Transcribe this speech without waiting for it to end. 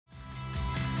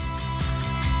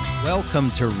Welcome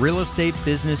to Real Estate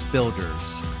Business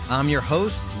Builders. I'm your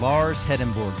host, Lars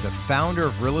Hedenborg, the founder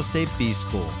of Real Estate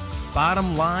B-School.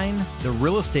 Bottom line, the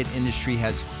real estate industry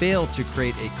has failed to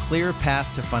create a clear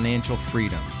path to financial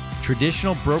freedom.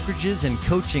 Traditional brokerages and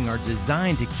coaching are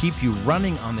designed to keep you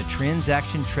running on the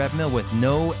transaction treadmill with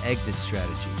no exit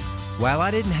strategy. While I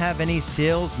didn't have any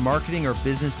sales, marketing, or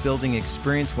business building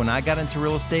experience when I got into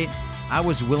real estate, I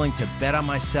was willing to bet on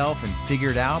myself and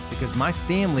figure it out because my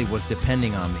family was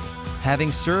depending on me.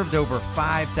 Having served over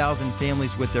 5,000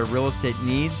 families with their real estate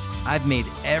needs, I've made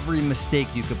every mistake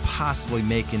you could possibly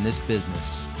make in this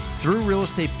business. Through Real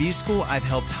Estate B-School, I've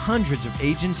helped hundreds of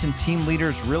agents and team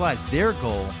leaders realize their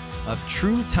goal of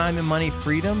true time and money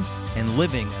freedom and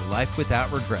living a life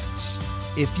without regrets.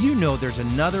 If you know there's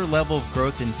another level of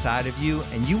growth inside of you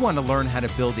and you want to learn how to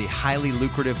build a highly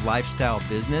lucrative lifestyle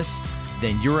business,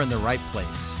 then you're in the right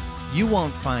place. You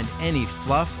won't find any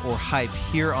fluff or hype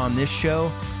here on this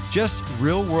show, just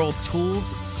real-world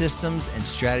tools, systems, and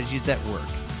strategies that work.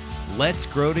 Let's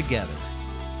grow together.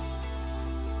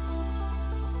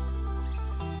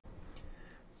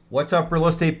 What's up, real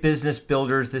estate business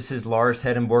builders? This is Lars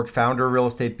Hedenborg, founder of Real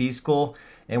Estate B-School,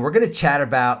 and we're going to chat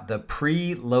about the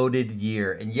pre-loaded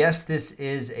year. And yes, this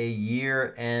is a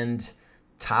year-end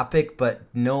topic, but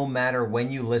no matter when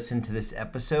you listen to this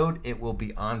episode, it will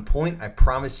be on point, I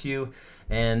promise you.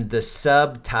 And the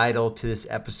subtitle to this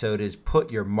episode is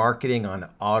Put Your Marketing on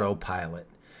Autopilot.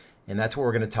 And that's what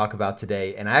we're going to talk about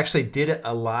today. And I actually did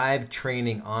a live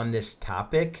training on this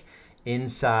topic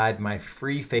inside my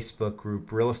free Facebook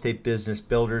group, Real Estate Business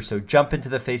Builders. So jump into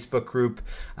the Facebook group.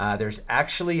 There's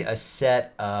actually a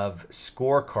set of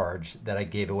scorecards that I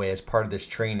gave away as part of this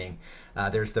training.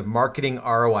 There's the marketing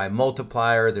ROI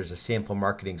multiplier. There's a sample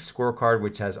marketing scorecard,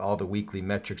 which has all the weekly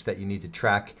metrics that you need to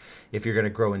track if you're going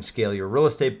to grow and scale your real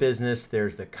estate business.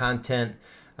 There's the content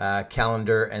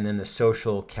calendar and then the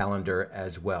social calendar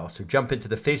as well. So jump into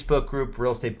the Facebook group,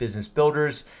 Real Estate Business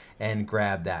Builders, and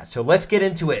grab that. So let's get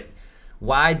into it.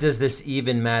 Why does this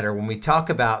even matter? When we talk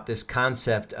about this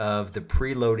concept of the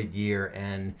preloaded year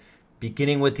and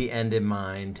beginning with the end in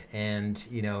mind and,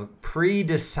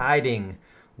 pre-deciding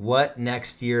what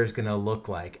next year is going to look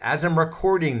like. As I'm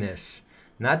recording this,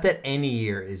 not that any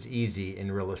year is easy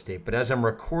in real estate, but as I'm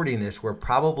recording this, we're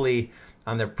probably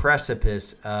on the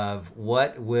precipice of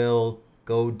what will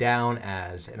go down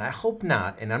as, and I hope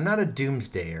not, and I'm not a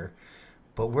doomsdayer,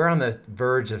 but we're on the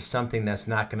verge of something that's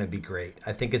not going to be great.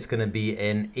 I think it's going to be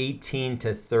an 18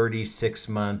 to 36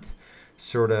 month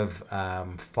sort of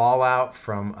fallout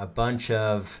from a bunch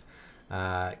of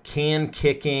can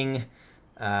kicking,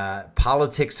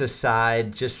 politics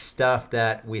aside, just stuff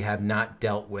that we have not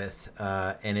dealt with,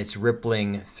 and it's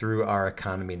rippling through our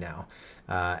economy now.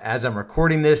 As I'm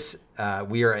recording this,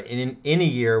 we are in a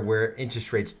year where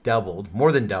interest rates doubled,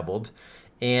 more than doubled,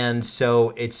 and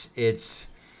so it's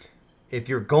if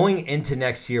you're going into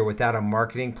next year without a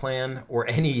marketing plan, or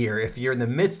any year, if you're in the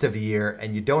midst of a year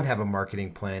and you don't have a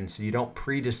marketing plan, so you don't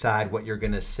pre-decide what you're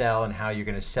going to sell and how you're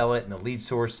going to sell it and the lead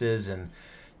sources and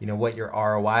what your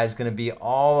ROI is going to be,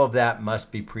 all of that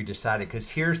must be pre-decided. Because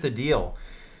here's the deal,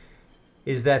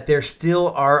 is that there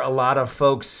still are a lot of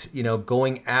folks,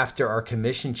 going after our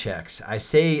commission checks. I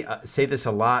say this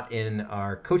a lot in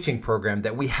our coaching program,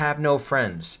 that we have no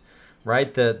friends.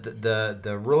 Right?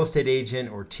 The real estate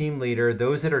agent or team leader,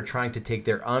 those that are trying to take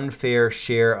their unfair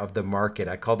share of the market.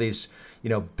 I call these,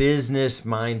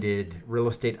 business-minded real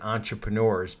estate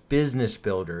entrepreneurs, business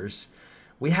builders.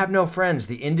 We have no friends.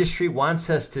 The industry wants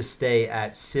us to stay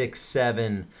at 6,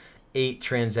 7, 8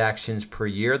 transactions per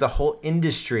year. The whole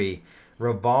industry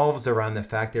revolves around the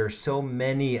fact there are so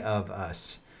many of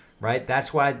us, right?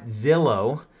 That's why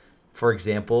Zillow, for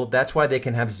example, that's why they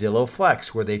can have Zillow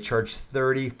Flex, where they charge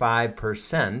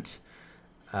 35%.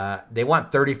 They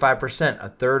want 35%, a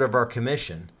third of our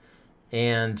commission.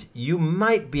 And you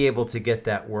might be able to get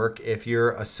that work if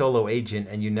you're a solo agent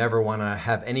and you never want to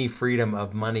have any freedom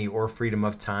of money or freedom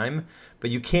of time. But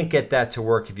you can't get that to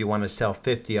work if you want to sell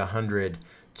 50, 100,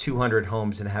 200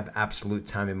 homes and have absolute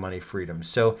time and money freedom.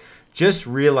 So just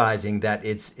realizing that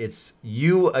it's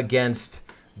you against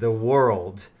the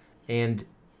world, and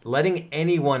letting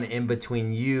anyone in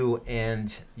between you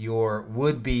and your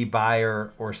would-be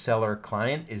buyer or seller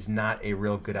client is not a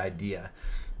real good idea.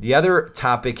 The other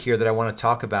topic here that I want to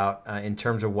talk about in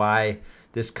terms of why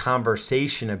this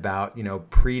conversation about,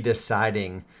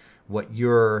 pre-deciding what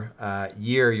your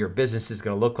your business is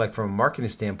going to look like from a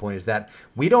marketing standpoint is that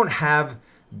we don't have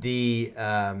the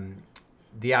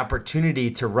opportunity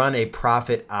to run a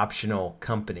profit optional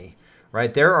company,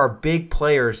 right? There are big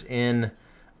players in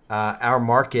our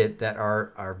market that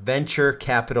are venture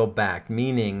capital backed,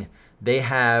 meaning they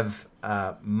have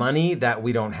money that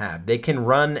we don't have. They can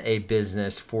run a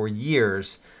business for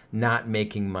years not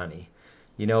making money.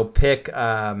 Pick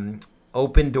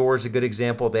Open Doors, a good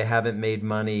example. They haven't made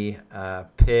money.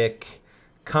 Pick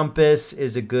Compass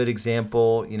is a good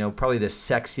example. Probably the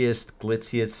sexiest,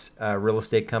 glitziest real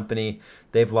estate company.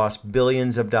 They've lost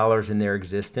billions of dollars in their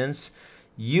existence.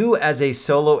 You as a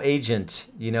solo agent,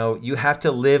 you have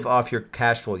to live off your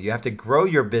cash flow. You have to grow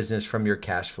your business from your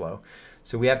cash flow.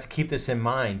 So we have to keep this in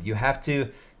mind. You have to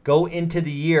go into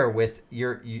the year with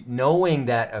knowing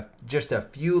that just a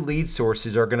few lead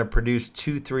sources are going to produce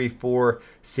 2, 3, 4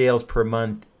 sales per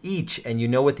month each. And you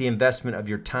know what the investment of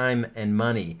your time and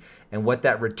money and what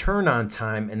that return on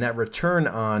time and that return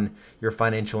on your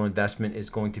financial investment is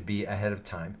going to be ahead of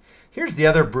time. Here's the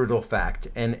other brutal fact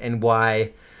and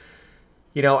why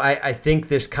I think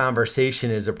this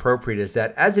conversation is appropriate is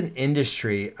that as an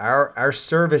industry, our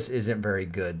service isn't very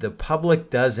good. The public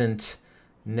doesn't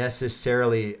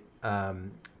necessarily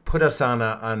put us on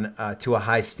to a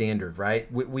high standard,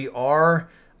 right? We are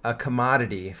a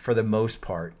commodity for the most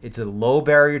part. It's a low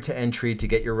barrier to entry to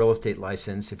get your real estate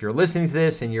license. If you're listening to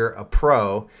this and you're a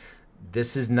pro,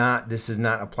 this is not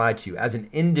applied to you. As an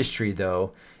industry,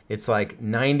 though, it's like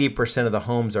 90% of the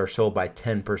homes are sold by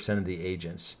 10% of the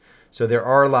agents. So there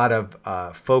are a lot of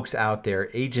folks out there,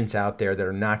 agents out there that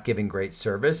are not giving great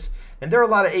service, and there are a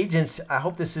lot of agents. I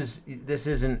hope this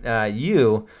isn't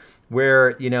you,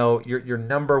 where you're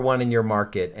number one in your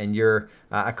market, and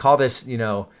I call this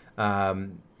you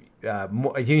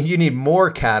need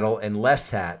more cattle and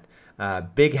less hat.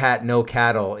 Big hat, no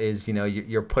cattle is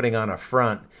you're putting on a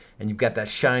front, and you've got that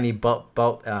shiny belt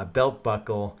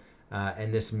buckle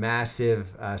and this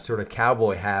massive sort of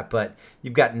cowboy hat, but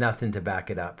you've got nothing to back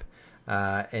it up.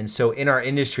 And so in our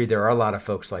industry, there are a lot of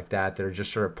folks like that are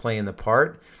just sort of playing the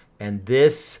part. And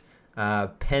this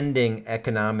pending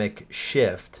economic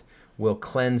shift will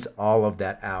cleanse all of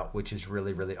that out, which is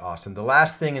really, really awesome. The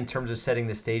last thing in terms of setting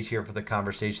the stage here for the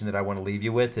conversation that I want to leave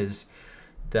you with is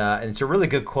and it's a really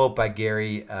good quote by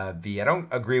Gary Vee. I don't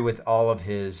agree with all of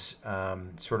his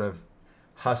sort of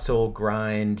hustle,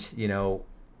 grind,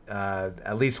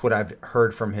 at least what I've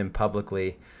heard from him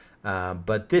publicly.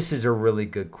 But this is a really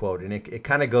good quote, and it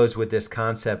kind of goes with this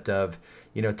concept of,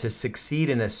 to succeed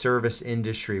in a service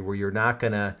industry where you're not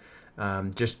going to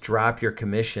just drop your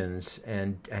commissions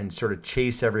and sort of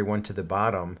chase everyone to the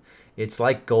bottom. It's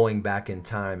like going back in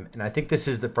time. And I think this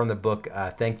is from the book,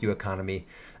 Thank You Economy.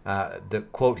 The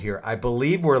quote here: "I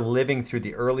believe we're living through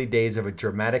the early days of a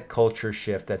dramatic culture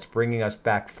shift that's bringing us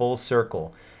back full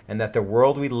circle, and that the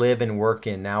world we live and work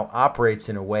in now operates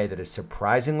in a way that is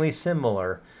surprisingly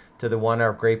similar to the one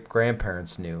our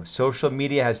great-grandparents knew. Social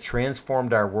media has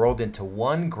transformed our world into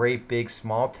one great big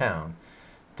small town,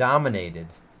 dominated,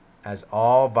 as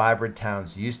all vibrant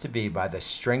towns used to be, by the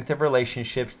strength of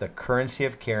relationships, the currency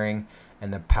of caring,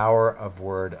 and the power of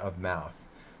word of mouth."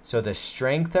 So the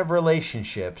strength of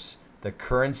relationships, the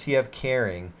currency of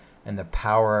caring, and the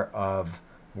power of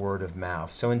word of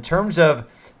mouth. So in terms of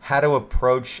how to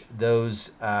approach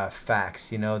those facts,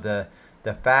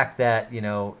 the fact that,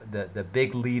 the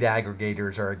big lead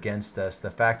aggregators are against us, the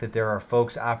fact that there are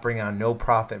folks operating on no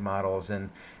profit models,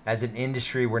 and as an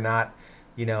industry, we're not,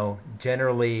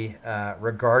 generally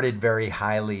regarded very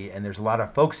highly. And there's a lot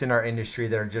of folks in our industry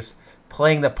that are just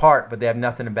playing the part, but they have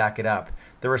nothing to back it up.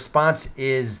 The response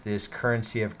is this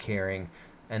currency of caring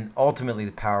and ultimately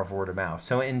the power of word of mouth.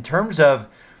 So in terms of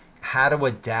how to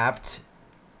adapt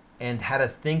and how to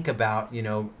think about,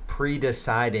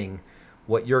 pre-deciding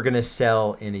what you're going to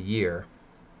sell in a year.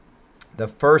 The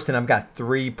first, and I've got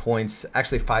 3 points,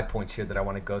 actually 5 points here that I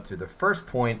want to go through. The first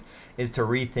point is to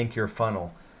rethink your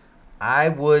funnel. I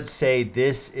would say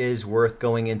this is worth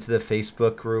going into the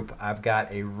Facebook group. I've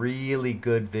got a really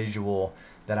good visual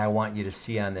that I want you to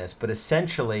see on this. But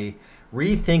essentially,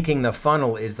 rethinking the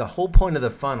funnel is the whole point of the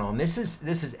funnel. And this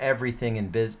is everything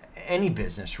in any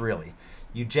business, really.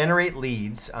 You generate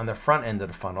leads on the front end of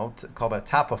the funnel, called a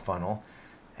top of funnel.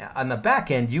 On the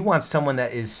back end, you want someone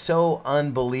that is so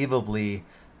unbelievably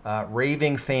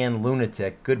raving fan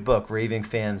lunatic. Good book, Raving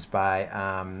Fans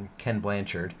by Ken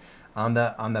Blanchard. On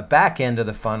the back end of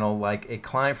the funnel, like a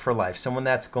client for life, someone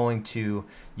that's going to,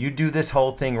 you do this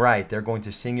whole thing right, they're going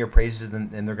to sing your praises and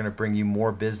they're going to bring you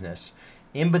more business.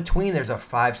 In between, there's a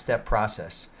 5-step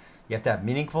process. You have to have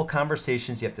meaningful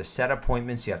conversations. You have to set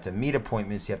appointments. You have to meet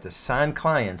appointments. You have to sign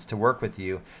clients to work with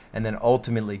you and then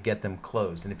ultimately get them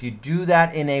closed. And if you do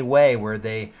that in a way where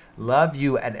they love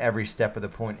you at every step of the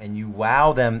point and you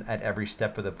wow them at every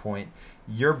step of the point,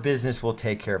 your business will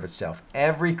take care of itself.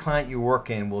 Every client you work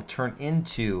in will turn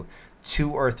into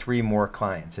 2 or 3 more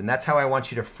clients. And that's how I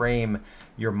want you to frame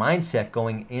your mindset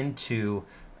going into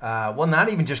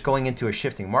not even just going into a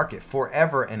shifting market,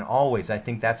 forever and always. I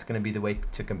think that's going to be the way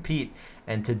to compete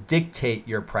and to dictate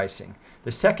your pricing.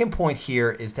 The second point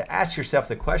here is to ask yourself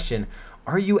the question,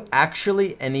 are you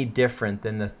actually any different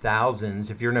than the thousands?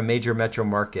 If you're in a major metro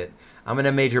market, I'm in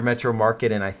a major metro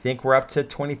market and I think we're up to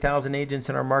 20,000 agents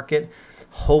in our market.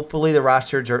 Hopefully the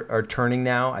rosters are turning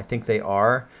now. I think they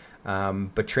are.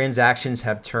 But transactions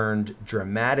have turned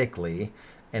dramatically.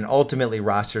 And ultimately,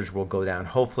 rosters will go down.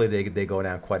 Hopefully, they go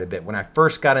down quite a bit. When I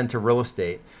first got into real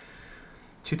estate,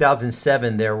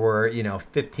 2007, there were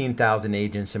 15,000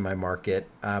 agents in my market.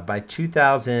 By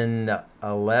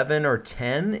 2011 or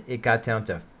 10, it got down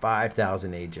to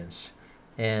 5,000 agents.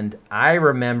 And I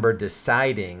remember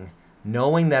deciding,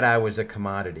 knowing that I was a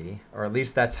commodity, or at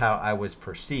least that's how I was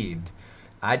perceived,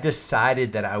 I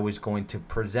decided that I was going to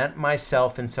present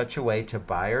myself in such a way to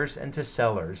buyers and to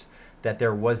sellers that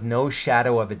there was no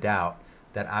shadow of a doubt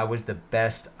that I was the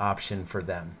best option for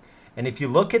them. And if you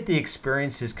look at the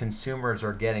experiences consumers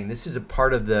are getting, this is a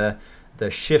part of the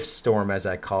shift storm, as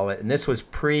I call it. And this was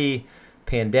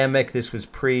pre-pandemic. This was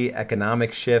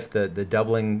pre-economic shift, the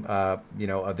doubling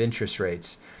of interest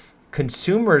rates.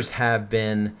 Consumers have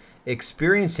been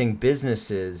experiencing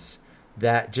businesses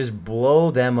that just blow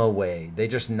them away. They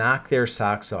just knock their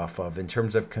socks off of in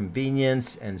terms of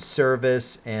convenience and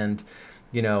service and,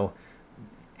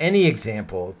 any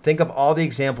example. Think of all the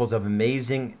examples of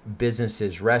amazing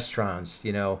businesses, restaurants.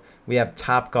 We have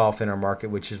Topgolf in our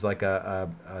market, which is like a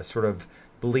sort of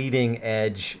bleeding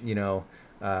edge,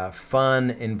 fun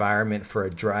environment for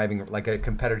like a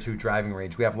competitive driving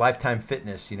range. We have Lifetime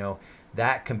Fitness,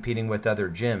 that competing with other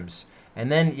gyms.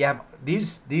 And then you have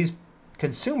these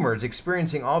consumers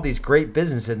experiencing all these great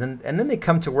businesses, and then they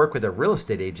come to work with a real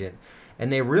estate agent,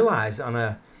 and they realize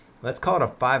on let's call it a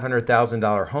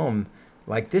 $500,000 home,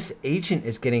 like this agent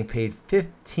is getting paid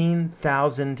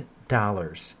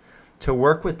 $15,000 to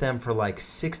work with them for like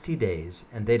 60 days,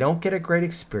 and they don't get a great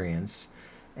experience,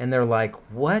 and they're like,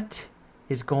 what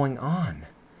is going on?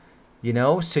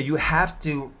 So you have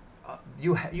to,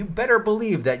 you better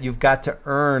believe that you've got to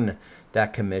earn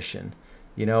that commission.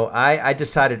 I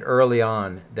decided early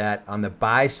on that on the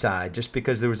buy side, just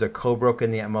because there was a co-broke in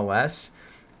the MLS,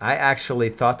 I actually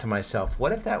thought to myself,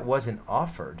 what if that wasn't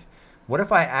offered? What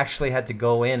if I actually had to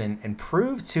go in and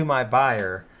prove to my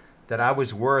buyer that I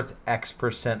was worth X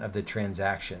percent of the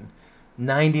transaction?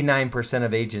 99%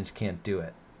 of agents can't do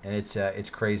it. And it's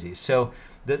crazy. So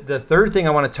the third thing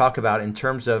I want to talk about in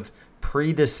terms of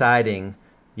pre-deciding,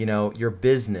 your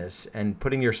business and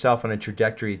putting yourself on a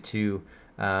trajectory to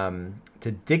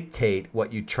dictate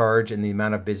what you charge and the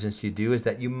amount of business you do is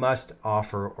that you must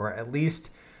offer, or at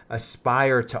least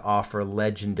aspire to offer,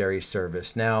 legendary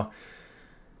service. Now,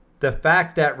 the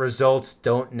fact that results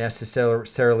don't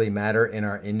necessarily matter in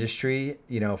our industry,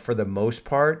 for the most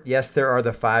part, yes, there are the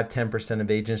 5-10%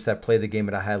 of agents that play the game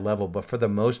at a high level, but for the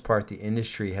most part, the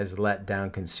industry has let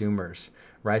down consumers,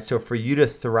 right? So for you to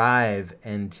thrive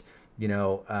and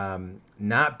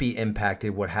not be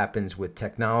impacted what happens with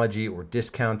technology or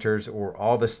discounters or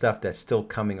all the stuff that's still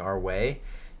coming our way,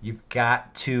 you've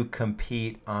got to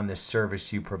compete on the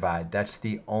service you provide. That's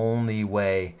the only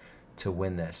way to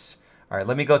win this. All right,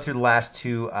 let me go through the last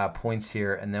 2 points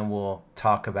here, and then we'll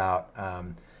talk about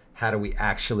how do we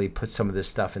actually put some of this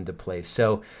stuff into place.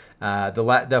 So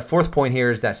the fourth point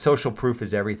here is that social proof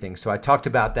is everything. So I talked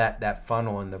about that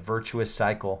funnel and the virtuous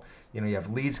cycle. You have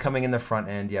leads coming in the front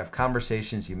end, you have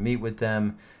conversations, you meet with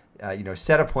them,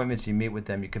 set appointments, you meet with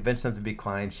them, you convince them to be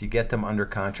clients, you get them under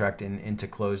contract and into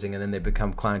closing, and then they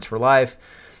become clients for life.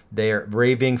 They're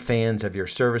raving fans of your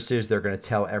services. They're going to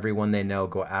tell everyone they know,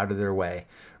 go out of their way,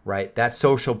 right? That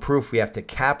social proof, we have to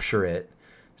capture it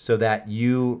so that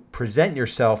you present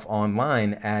yourself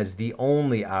online as the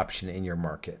only option in your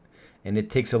market. And it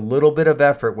takes a little bit of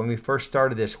effort. When we first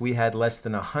started this, we had less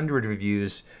than 100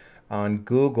 reviews on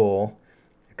Google,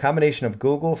 a combination of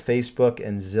Google, Facebook,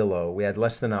 and Zillow. We had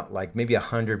less than maybe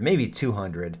 100, maybe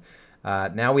 200.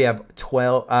 Now we have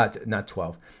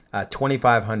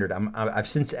 2,500. I've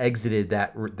since exited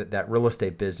that real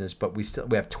estate business, but we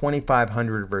have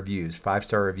 2,500 reviews,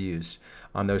 5-star reviews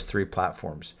on those 3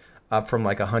 platforms. up from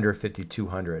like 150,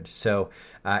 200. So,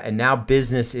 and now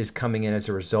business is coming in as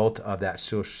a result of that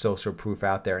social proof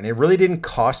out there. And it really didn't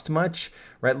cost much,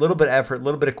 right? A little bit of effort, a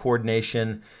little bit of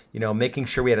coordination, making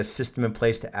sure we had a system in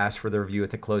place to ask for the review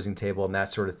at the closing table and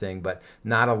that sort of thing, but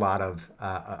not a lot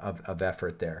of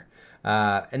effort there.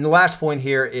 And the last point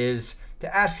here is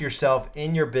to ask yourself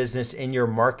in your business, in your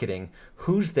marketing,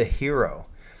 who's the hero?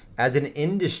 As an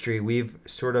industry, we've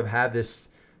sort of had this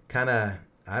kind of,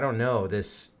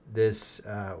 this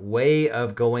way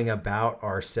of going about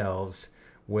ourselves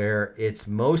where it's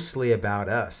mostly about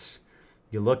us.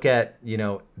 You look at,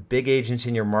 big agents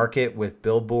in your market with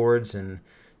billboards and,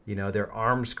 their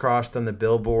arms crossed on the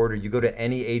billboard, or you go to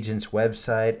any agent's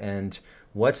website and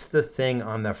what's the thing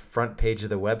on the front page of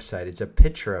the website? It's a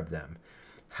picture of them.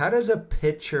 How does a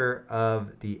picture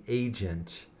of the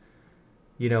agent,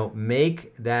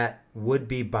 make that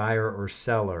would-be buyer or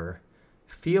seller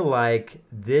feel like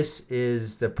this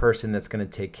is the person that's going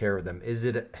to take care of them? Is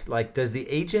it like, does the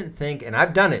agent think, and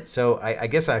I've done it, so I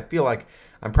guess I feel like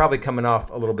I'm probably coming off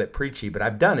a little bit preachy, but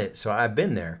I've done it, so I've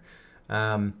been there.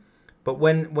 But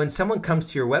when someone comes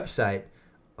to your website,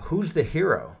 who's the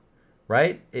hero,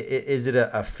 right? Is it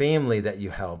a family that you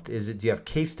helped? Do you have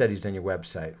case studies on your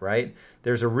website, right?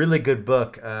 There's a really good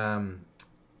book,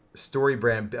 Story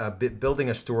Brand, Building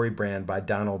a Story Brand by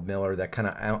Donald Miller that kind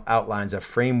of outlines a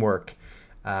framework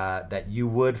that you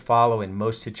would follow in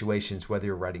most situations, whether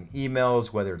you're writing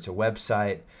emails, whether it's a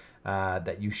website,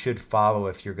 that you should follow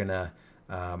if you're going to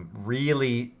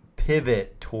really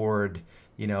pivot toward,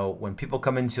 when people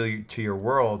come into your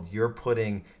world, you're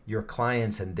putting your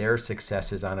clients and their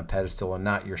successes on a pedestal and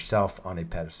not yourself on a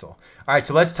pedestal. All right,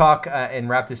 so let's talk and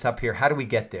wrap this up here. How do we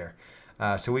get there?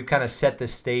 So we've kind of set the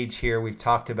stage here. We've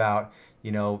talked about,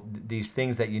 these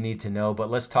things that you need to know,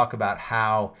 but let's talk about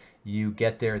how you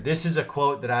get there. This is a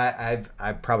quote that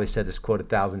I've probably said this quote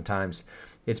 1,000 times.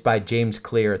 It's by James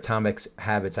Clear, Atomic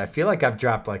Habits. I feel like I've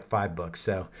dropped like 5 books,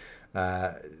 so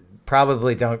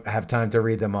probably don't have time to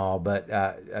read them all, but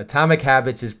Atomic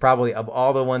Habits is probably, of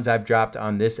all the ones I've dropped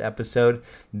on this episode,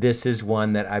 this is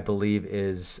one that I believe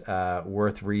is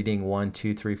worth reading 1,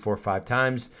 2, 3, 4, 5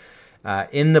 times.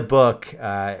 In the book,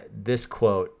 this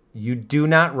quote, "You do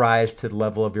not rise to the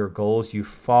level of your goals, you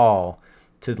fall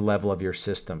to the level of your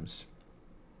systems."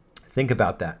 Think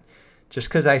about that. Just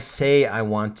because I say I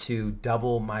want to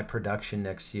double my production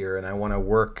next year and I want to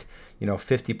work,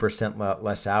 50%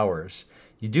 less hours,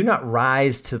 you do not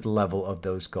rise to the level of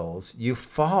those goals. You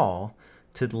fall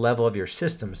to the level of your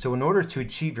systems. So in order to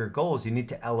achieve your goals, you need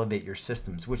to elevate your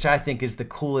systems, which I think is the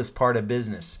coolest part of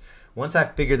business. Once I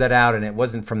figured that out, and it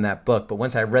wasn't from that book, but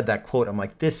once I read that quote, I'm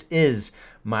like, this is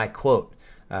my quote.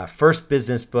 First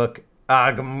business book.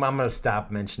 I'm going to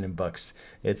stop mentioning books.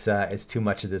 It's too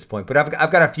much at this point. But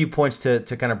I've got a few points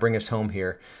to kind of bring us home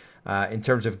here in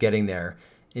terms of getting there.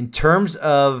 In terms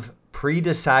of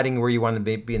pre-deciding where you want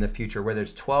to be in the future, whether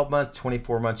it's 12 months,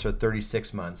 24 months, or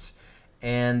 36 months.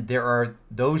 And there are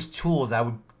those tools. I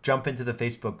would jump into the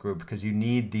Facebook group because you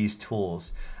need these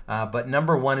tools. But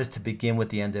number one is to begin with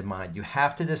the end in mind. You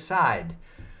have to decide,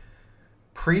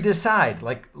 pre-decide,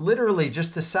 like literally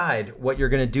just decide what you're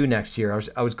going to do next year.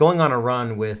 I was going on a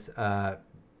run with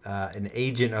an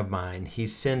agent of mine.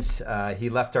 He's since he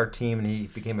left our team and he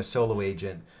became a solo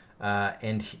agent.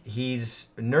 And he's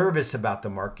nervous about the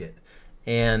market.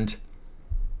 And,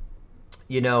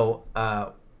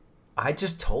 I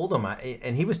just told him,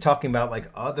 and he was talking about like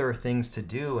other things to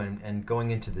do and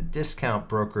going into the discount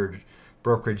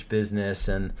brokerage business.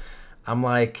 And I'm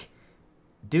like,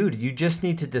 dude, you just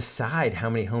need to decide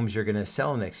how many homes you're going to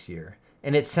sell next year.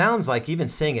 And it sounds like, even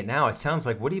saying it now, it sounds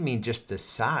like, what do you mean just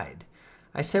decide?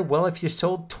 I said, well, if you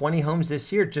sold 20 homes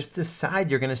this year, just decide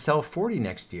you're going to sell 40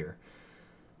 next year.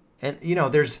 And,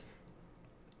 there's,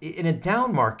 in a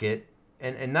down market,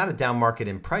 and not a down market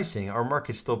in pricing, our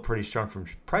market's still pretty strong from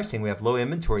pricing. We have low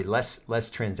inventory,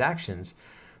 less transactions,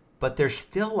 but there's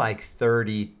still like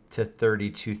 30 to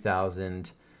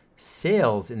 32,000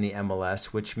 sales in the MLS,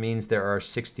 which means there are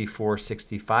 64,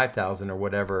 65,000 or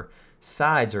whatever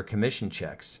sides or commission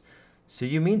checks. So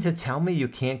you mean to tell me you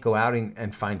can't go out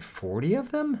and find 40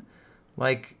 of them?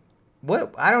 Like,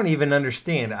 what? I don't even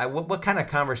understand. What kind of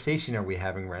conversation are we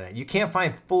having right now? You can't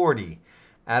find 40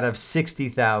 out of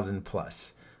 60,000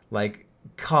 plus. Like,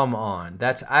 come on.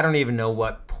 I don't even know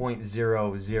what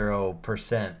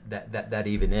 0.00% that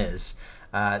even is.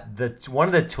 One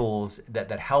of the tools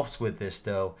that helps with this,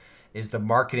 though, is the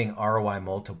marketing ROI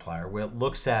multiplier, where it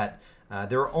looks at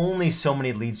there are only so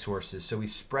many lead sources. So we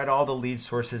spread all the lead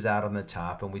sources out on the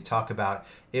top, and we talk about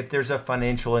if there's a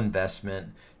financial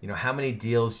investment, how many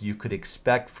deals you could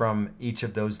expect from each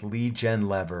of those lead gen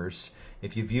levers.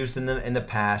 If you've used them in the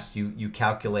past, you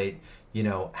calculate,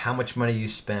 how much money you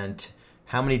spent,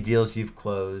 how many deals you've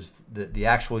closed, the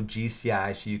actual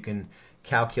GCI, so you can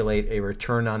calculate a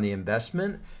return on the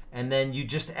investment. And then you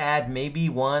just add maybe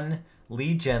one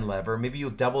lead gen lever. Maybe you'll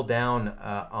double down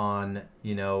on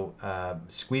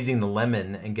squeezing the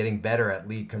lemon and getting better at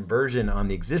lead conversion on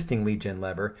the existing lead gen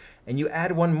lever, and you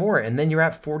add one more, and then you're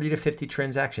at 40 to 50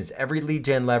 transactions. Every lead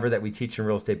gen lever that we teach in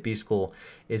Real Estate B School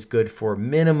is good for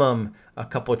minimum a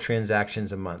couple of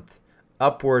transactions a month,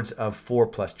 upwards of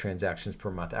 4+ transactions per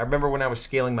month. I remember when I was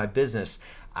scaling my business,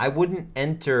 I wouldn't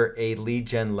enter a lead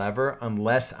gen lever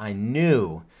unless I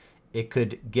knew it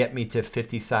could get me to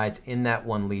 50 sides in that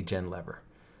one lead gen lever.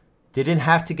 Didn't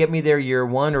have to get me there year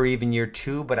 1 or even year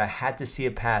 2, but I had to see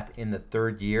a path in the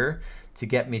 3rd year to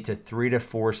get me to 3 to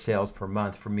 4 sales per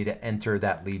month for me to enter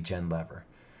that lead gen lever.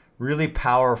 Really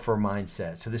powerful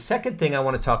mindset. So the second thing I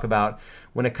want to talk about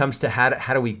when it comes to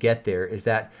how do we get there is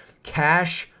that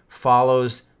cash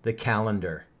follows the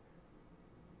calendar.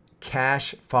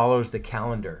 Cash follows the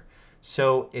calendar.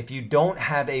 So if you don't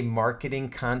have a marketing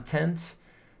content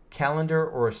calendar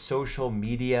or a social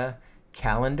media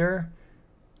calendar,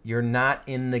 you're not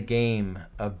in the game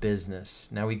of business.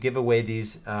 Now, we give away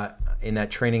these in that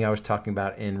training I was talking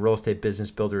about in Real Estate Business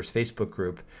Builders Facebook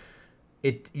group.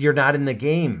 You're not in the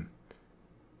game.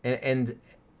 And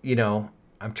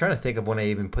I'm trying to think of when I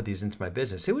even put these into my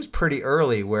business. It was pretty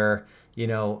early where,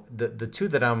 the two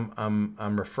that I'm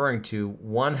referring to,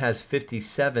 one has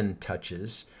 57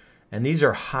 touches, and these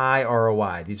are high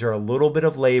ROI. These are a little bit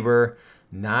of labor,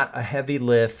 not a heavy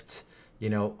lift.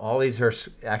 All these are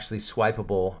actually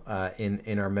swipeable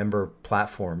in our member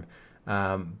platform.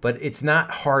 But it's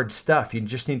not hard stuff. You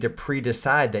just need to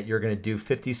pre-decide that you're going to do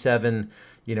 57,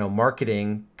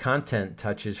 marketing content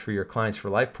touches for your Clients for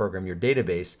Life program, your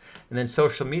database, and then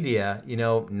social media,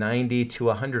 90 to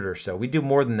 100 or so. We do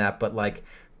more than that, but like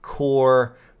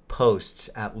core posts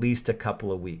at least a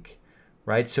couple a week.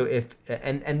 Right. So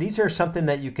and these are something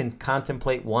that you can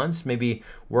contemplate once, maybe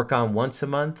work on once a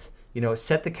month,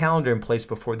 set the calendar in place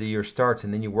before the year starts,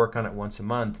 and then you work on it once a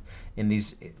month in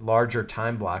these larger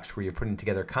time blocks where you're putting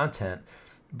together content.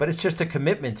 But it's just a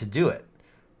commitment to do it.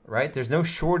 Right. There's no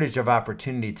shortage of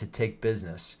opportunity to take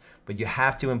business, but you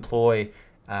have to employ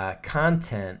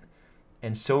content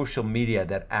and social media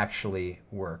that actually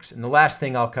works. And the last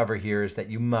thing I'll cover here is that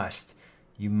you must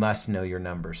know your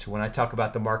numbers. So when I talk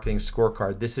about the marketing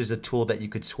scorecard, this is a tool that you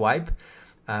could swipe.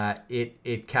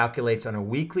 It calculates on a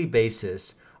weekly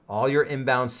basis all your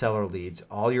inbound seller leads,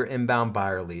 all your inbound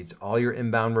buyer leads, all your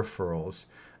inbound referrals,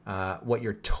 what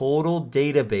your total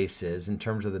database is in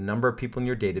terms of the number of people in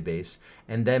your database,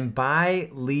 and then by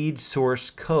lead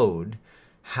source code,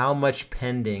 how much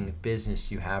pending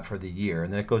business you have for the year.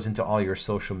 And then it goes into all your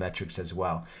social metrics as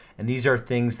well. And these are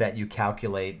things that you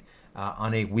calculate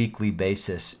on a weekly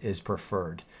basis is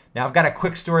preferred. Now, I've got a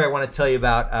quick story I want to tell you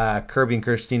about Kirby and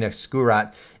Christina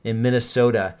Skurat in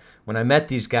Minnesota. When I met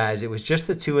these guys, it was just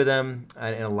the two of them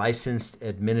and a licensed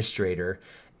administrator,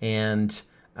 and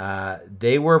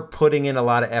they were putting in a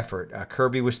lot of effort.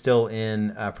 Kirby was still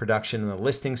in production on the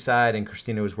listing side, and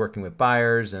Christina was working with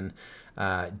buyers, and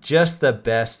just the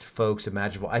best folks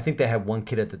imaginable. I think they had 1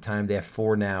 kid at the time. They have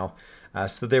 4 now.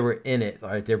 So they were in it.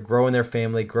 Right? They're growing their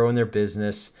family, growing their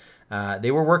business.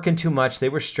 They were working too much. They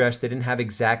were stressed. They didn't have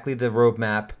exactly the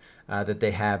roadmap that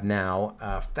they have now.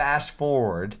 Fast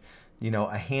forward,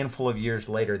 a handful of years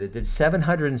later, they did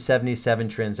 777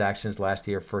 transactions last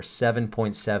year for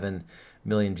 7.7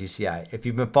 million GCI. If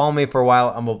you've been following me for a while,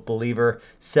 I'm a believer.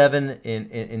 7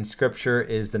 in scripture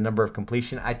is the number of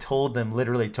completion.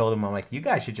 Literally told them, I'm like, you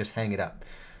guys should just hang it up.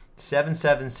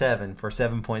 777 for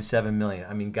 7.7 million.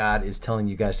 I mean, God is telling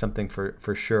you guys something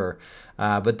for sure.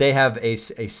 But they have a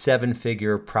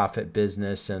 7-figure profit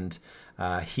business, and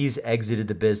he's exited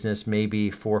the business maybe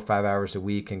 4 or 5 hours a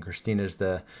week, and Christina's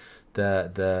the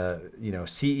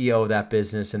CEO of that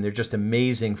business, and they're just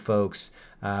amazing folks.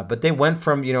 But they went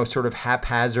from sort of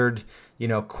haphazard,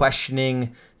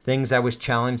 questioning things I was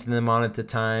challenging them on at the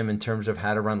time in terms of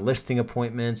how to run listing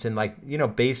appointments and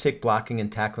basic blocking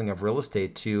and tackling of real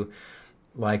estate to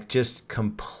just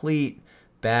complete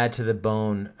bad to the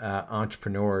bone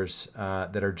entrepreneurs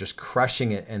that are just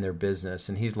crushing it in their business.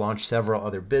 And he's launched several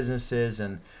other businesses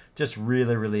and just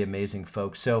really, really amazing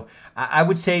folks. So I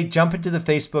would say jump into the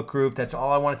Facebook group. That's all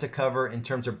I wanted to cover in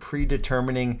terms of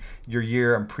predetermining your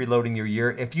year and preloading your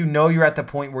year. If you know you're at the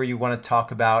point where you want to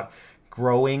talk about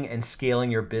growing and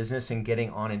scaling your business and getting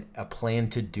on a plan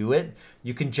to do it,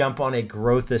 you can jump on a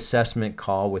growth assessment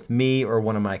call with me or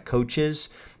one of my coaches.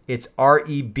 It's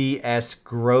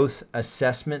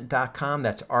rebsgrowthassessment.com.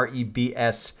 That's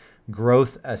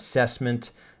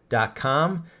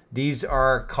rebsgrowthassessment.com. These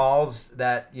are calls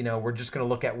that, we're just going to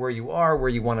look at where you are, where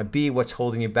you want to be, what's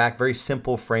holding you back. Very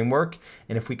simple framework.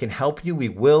 And if we can help you, we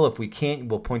will. If we can't,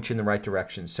 we'll point you in the right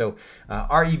direction. So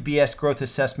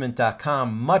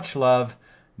rebsgrowthassessment.com. Much love,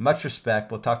 much respect.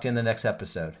 We'll talk to you in the next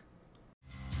episode.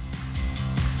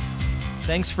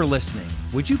 Thanks for listening.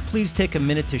 Would you please take a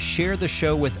minute to share the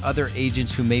show with other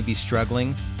agents who may be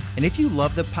struggling? And if you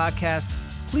love the podcast,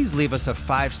 please leave us a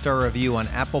 5-star review on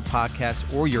Apple Podcasts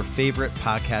or your favorite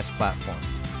podcast platform.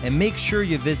 And make sure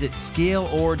you visit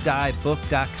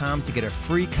scaleorddiebook.com to get a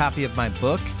free copy of my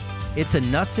book. It's a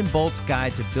nuts and bolts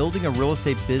guide to building a real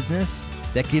estate business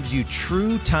that gives you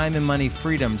true time and money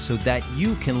freedom so that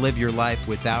you can live your life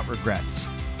without regrets.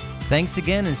 Thanks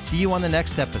again and see you on the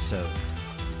next episode.